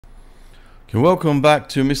Okay, welcome back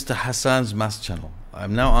to Mr. Hassan's Maths channel.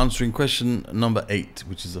 I'm now answering question number 8,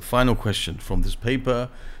 which is the final question from this paper,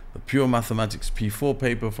 the Pure Mathematics P4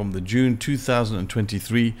 paper from the June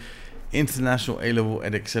 2023 International A-Level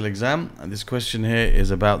Edexcel exam. And this question here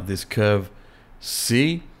is about this curve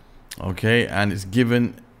C, okay, and it's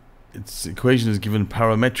given, its equation is given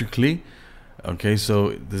parametrically. Okay, so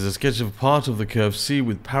there's a sketch of part of the curve C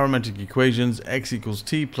with parametric equations: x equals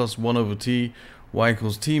t plus 1 over t, y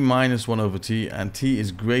equals t minus 1 over t, and t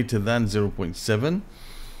is greater than 0.7.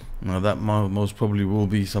 Now that most probably will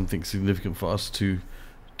be something significant for us to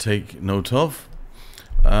take note of.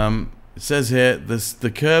 It says here,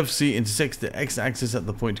 the curve C intersects the x-axis at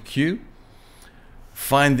the point Q.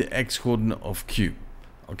 Find the x-coordinate of Q.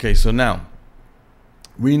 Okay, so now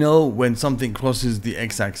we know when something crosses the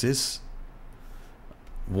x-axis,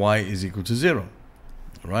 y is equal to 0.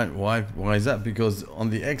 Right? Why is that? Because on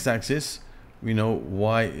the x-axis we know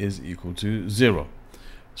y is equal to 0.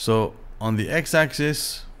 So on the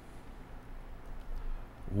x-axis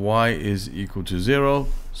y is equal to 0.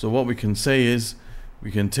 So what we can say is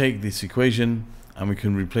we can take this equation and we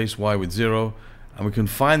can replace y with 0, and we can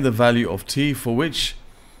find the value of t for which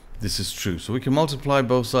this is true. So we can multiply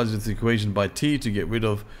both sides of the equation by t to get rid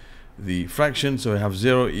of the fraction. So we have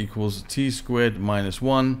 0 equals t squared minus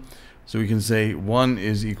 1. So we can say 1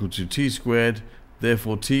 is equal to t squared.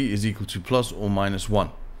 Therefore, t is equal to plus or minus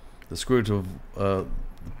 1. The square root of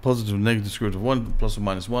positive and negative square root of 1 plus or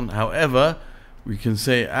minus 1. However, we can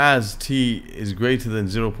say as t is greater than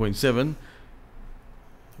 0.7,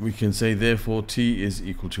 we can say therefore t is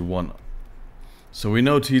equal to 1. So we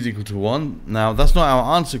know t is equal to 1. Now that's not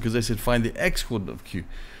our answer because they said find the x coordinate of Q.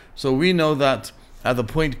 So we know that at the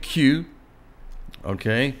point Q,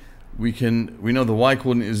 okay, we know the y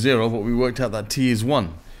coordinate is 0, but we worked out that t is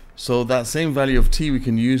 1. So that same value of t we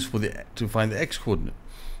can use to find the x coordinate.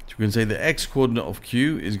 So we can say the x coordinate of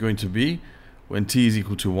Q is going to be when t is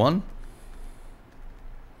equal to 1.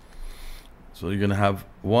 So you're going to have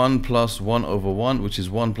 1 plus 1 over 1, which is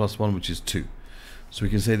 1 plus 1, which is 2. So we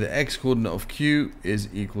can say the x coordinate of Q is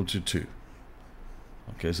equal to 2.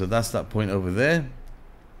 Okay, so that's that point over there.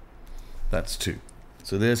 That's 2.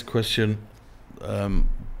 So there's question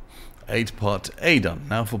 8 part A done.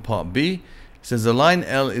 Now for part B, it says the line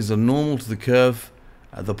L is a normal to the curve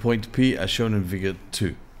at the point P as shown in figure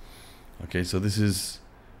 2. Okay, so this is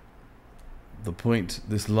the point,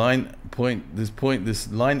 this line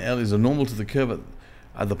L is a normal to the curve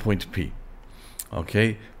at the point P.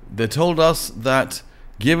 Okay, they told us that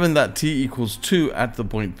given that t equals 2 at the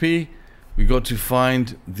point P, we got to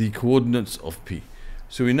find the coordinates of P.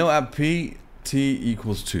 So we know at P, t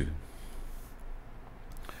equals 2.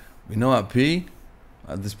 We know at P,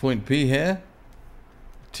 at this point P here,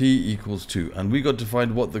 t equals 2. And we got to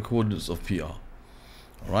find what the coordinates of P are.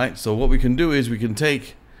 Alright, so what we can do is we can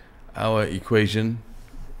take our equation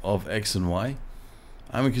of x and y,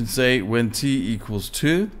 and we can say when t equals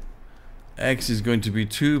 2, x is going to be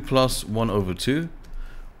 2 plus 1 over 2,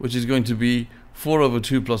 which is going to be 4 over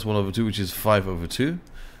 2 plus 1 over 2, which is 5 over 2.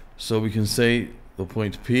 So we can say the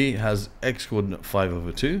point P has x coordinate 5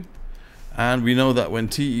 over 2. And we know that when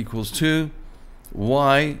t equals 2,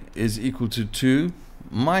 y is equal to 2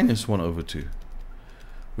 minus 1 over 2,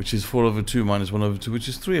 which is 4 over 2 minus 1 over 2, which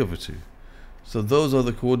is 3 over 2. So those are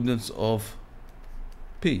the coordinates of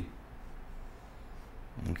P.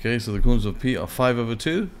 Okay, so the coordinates of P are 5 over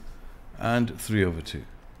 2 and 3 over 2.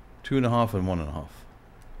 2.5 and 1.5.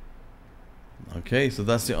 Okay, so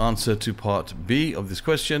that's the answer to part B of this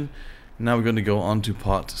question. Now we're going to go on to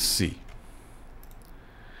part C.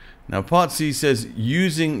 Now part C says,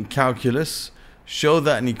 using calculus, show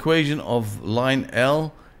that an equation of line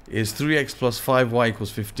L is 3x plus 5y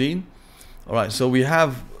equals 15. Alright, so we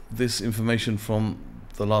have this information from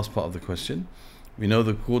the last part of the question. We know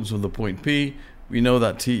the coordinates of the point P. We know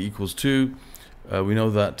that t equals 2. We know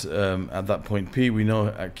that at that point P, we know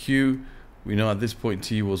at Q, we know at this point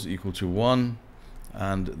t was equal to 1,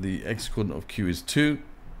 and the x coordinate of Q is 2.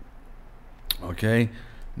 Okay,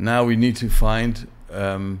 now we need to find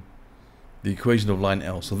the equation of line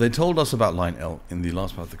L. So they told us about line L in the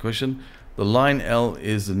last part of the question. The line L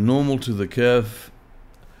is the normal to the curve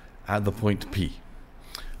at the point P.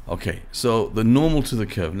 Okay, so the normal to the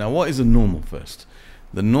curve. Now what is a normal first?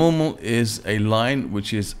 The normal is a line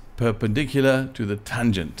which is perpendicular to the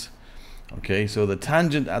tangent. Okay, so the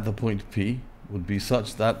tangent at the point P would be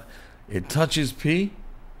such that it touches P,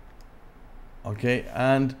 okay,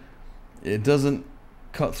 and it doesn't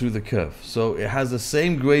cut through the curve. So it has the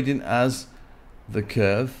same gradient as the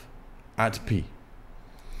curve at P.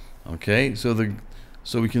 Okay, so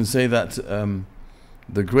we can say that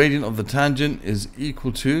the gradient of the tangent is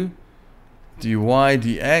equal to dy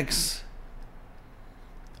dx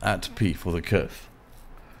at P for the curve.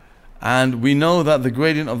 And we know that the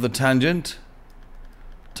gradient of the tangent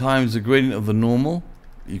times the gradient of the normal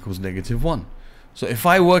equals -1. So if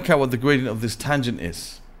I work out what the gradient of this tangent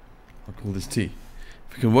is, I'll call this T.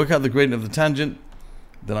 If I can work out the gradient of the tangent,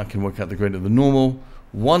 then I can work out the gradient of the normal.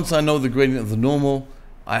 Once I know the gradient of the normal,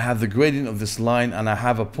 I have the gradient of this line and I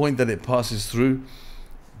have a point that it passes through,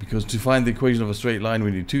 because to find the equation of a straight line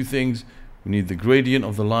we need two things. We need the gradient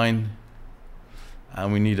of the line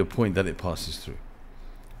and we need a point that it passes through.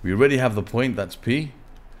 We already have the point, that's P,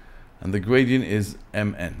 and the gradient is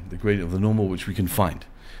Mn, the gradient of the normal, which we can find.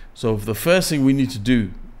 So the first thing we need to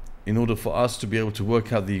do in order for us to be able to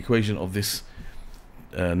work out the equation of this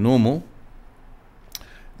normal,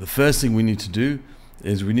 the first thing we need to do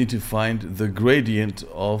is we need to find the gradient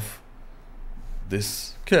of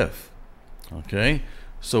this curve. Okay,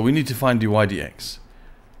 so we need to find dy dx.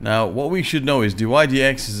 Now what we should know is dy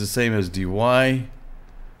dx is the same as dy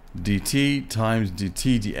dt times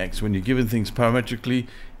dt dx. When you're given things parametrically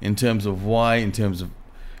in terms of y, in terms of,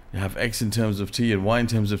 you have x in terms of t and y in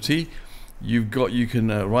terms of t, you can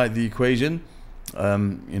write the equation,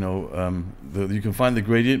 you can find the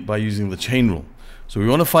gradient by using the chain rule. So we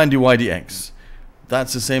want to find dy dx.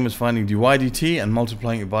 That's the same as finding dy dt and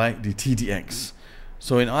multiplying it by dt dx.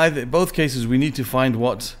 So in both cases we need to find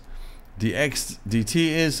what dx dt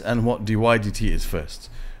is and what dy dt is first.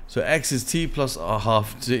 So x is t plus a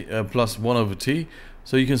half t plus 1 over t.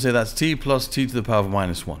 So you can say that's t plus t to the power of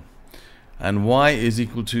 -1. And y is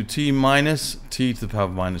equal to t minus t to the power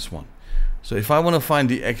of -1. So if I want to find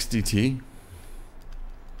the x dt,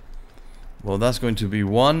 well, that's going to be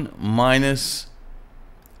 1 minus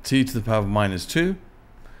t to the power of -2.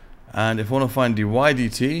 And if I want to find dy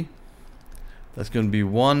dt, that's going to be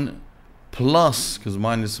 1 plus, because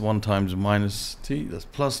 -1 times minus t, that's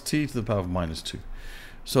plus t to the power of -2.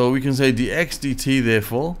 So we can say dx dt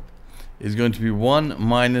therefore is going to be 1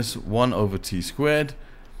 minus 1 over t squared,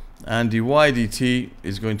 and dy dt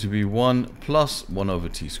is going to be 1 plus 1 over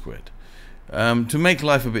t squared. To make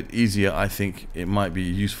life a bit easier, I think it might be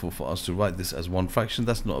useful for us to write this as one fraction.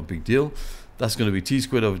 That's not a big deal. That's going to be t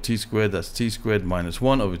squared over t squared. That's t squared minus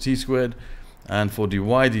 1 over t squared. And for dy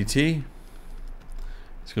dt,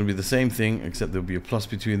 it's going to be the same thing, except there'll be a plus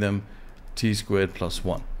between them, t squared plus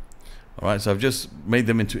 1. Alright, so I've just made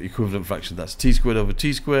them into equivalent fractions. That's t squared over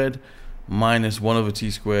t squared minus 1 over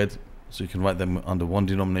t squared. So you can write them under one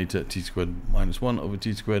denominator, t squared minus 1 over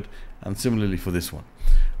t squared, and similarly for this one.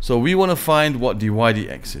 So we want to find what dy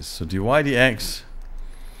dx is. So dy dx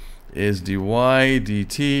is dy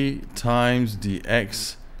dt times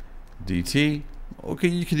dx dt. Okay,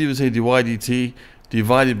 you can even say dy dt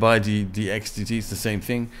divided by dx dt, it's the same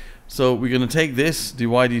thing. So we're going to take this dy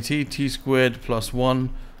dt, t squared plus 1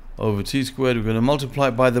 over t squared. We're going to multiply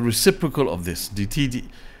it by the reciprocal of this, dy dt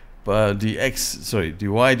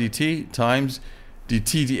times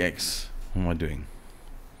dt dx. What am I doing?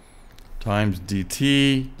 Times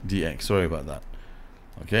dt dx. Sorry about that.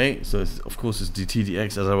 Okay, so of course it's dt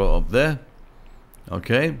dx as I wrote up there.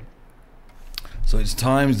 Okay, so it's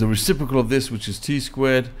times the reciprocal of this, which is t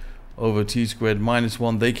squared over t squared minus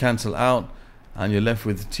 1. They cancel out, and you're left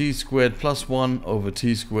with t squared plus 1 over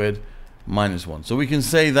t squared minus 1. So we can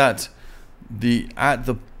say that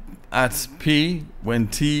at P, when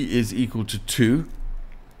t is equal to 2,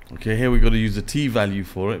 okay, here we've got to use the t value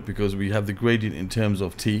for it because we have the gradient in terms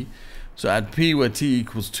of t. So at P where t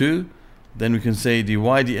equals 2, then we can say dy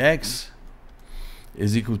dx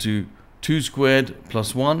is equal to 2 squared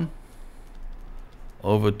plus 1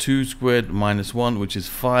 over 2 squared minus 1, which is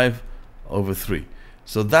 5 over 3.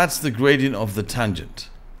 So that's the gradient of the tangent.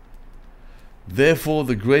 Therefore,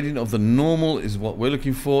 the gradient of the normal is what we're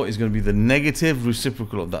looking for, is going to be the negative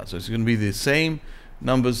reciprocal of that. So it's going to be the same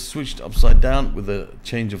numbers switched upside down with a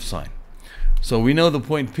change of sign. So we know the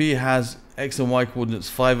point P has x and y coordinates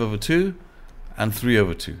 5 over 2 and 3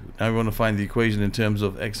 over 2. Now we want to find the equation in terms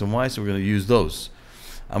of x and y, so we're going to use those.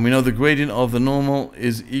 And we know the gradient of the normal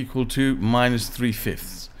is equal to minus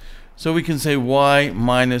 3/5. So we can say y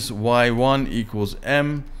minus y1 equals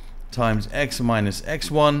m times x minus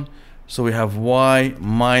x1. So we have y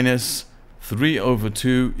minus 3 over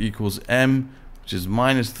 2 equals m, which is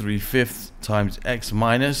minus 3/5 times x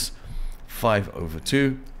minus 5 over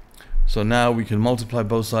 2. So now we can multiply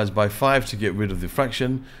both sides by 5 to get rid of the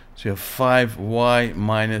fraction. So you have 5y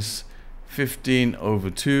minus 15 over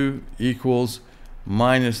 2 equals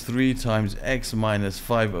minus 3 times x minus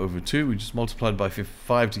 5 over 2. We just multiplied by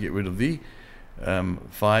 5 to get rid of the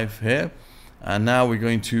 5 here. And now we're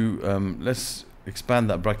going to, let's expand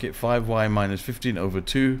that bracket. 5y minus 15 over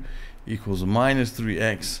 2 equals minus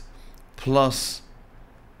 3x plus,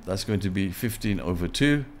 that's going to be 15 over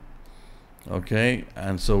 2. Okay,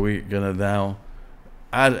 and so we're going to now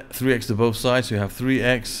add 3x to both sides. So you have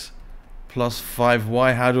 3x plus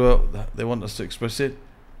 5y. How do they want us to express it?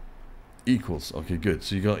 Equals. Okay, good.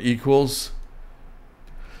 So you got equals,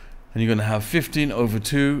 and you're going to have 15 over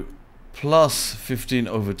 2 plus 15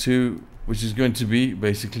 over 2, which is going to be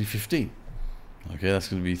basically 15. Okay, that's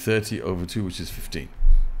going to be 30 over 2, which is 15.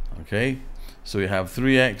 Okay, so we have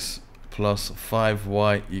 3x plus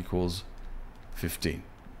 5y equals 15.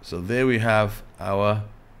 So there we have our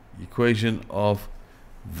equation of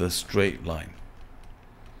the straight line.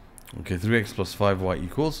 Okay, 3x plus 5y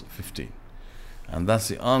equals 15. And that's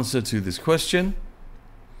the answer to this question.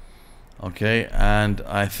 Okay, and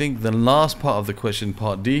I think the last part of the question,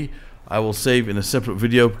 part D, I will save in a separate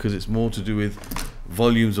video because it's more to do with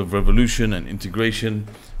volumes of revolution and integration.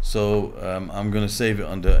 So I'm going to save it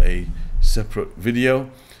under a separate video.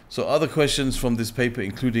 So other questions from this paper,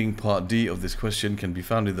 including part D of this question, can be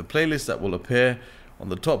found in the playlist that will appear on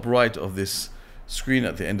the top right of this screen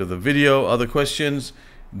at the end of the video. Other questions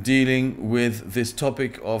dealing with this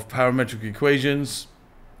topic of parametric equations,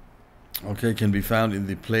 okay, can be found in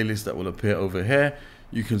the playlist that will appear over here.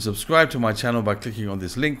 You can subscribe to my channel by clicking on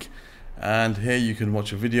this link, and here you can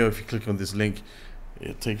watch a video. If you click on this link,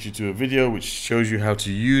 it takes you to a video which shows you how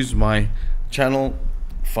to use my channel,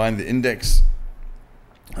 find the index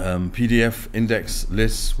PDF index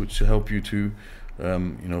lists, which will help you to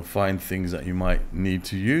find things that you might need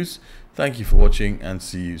to use. Thank you for watching, and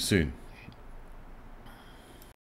see you soon.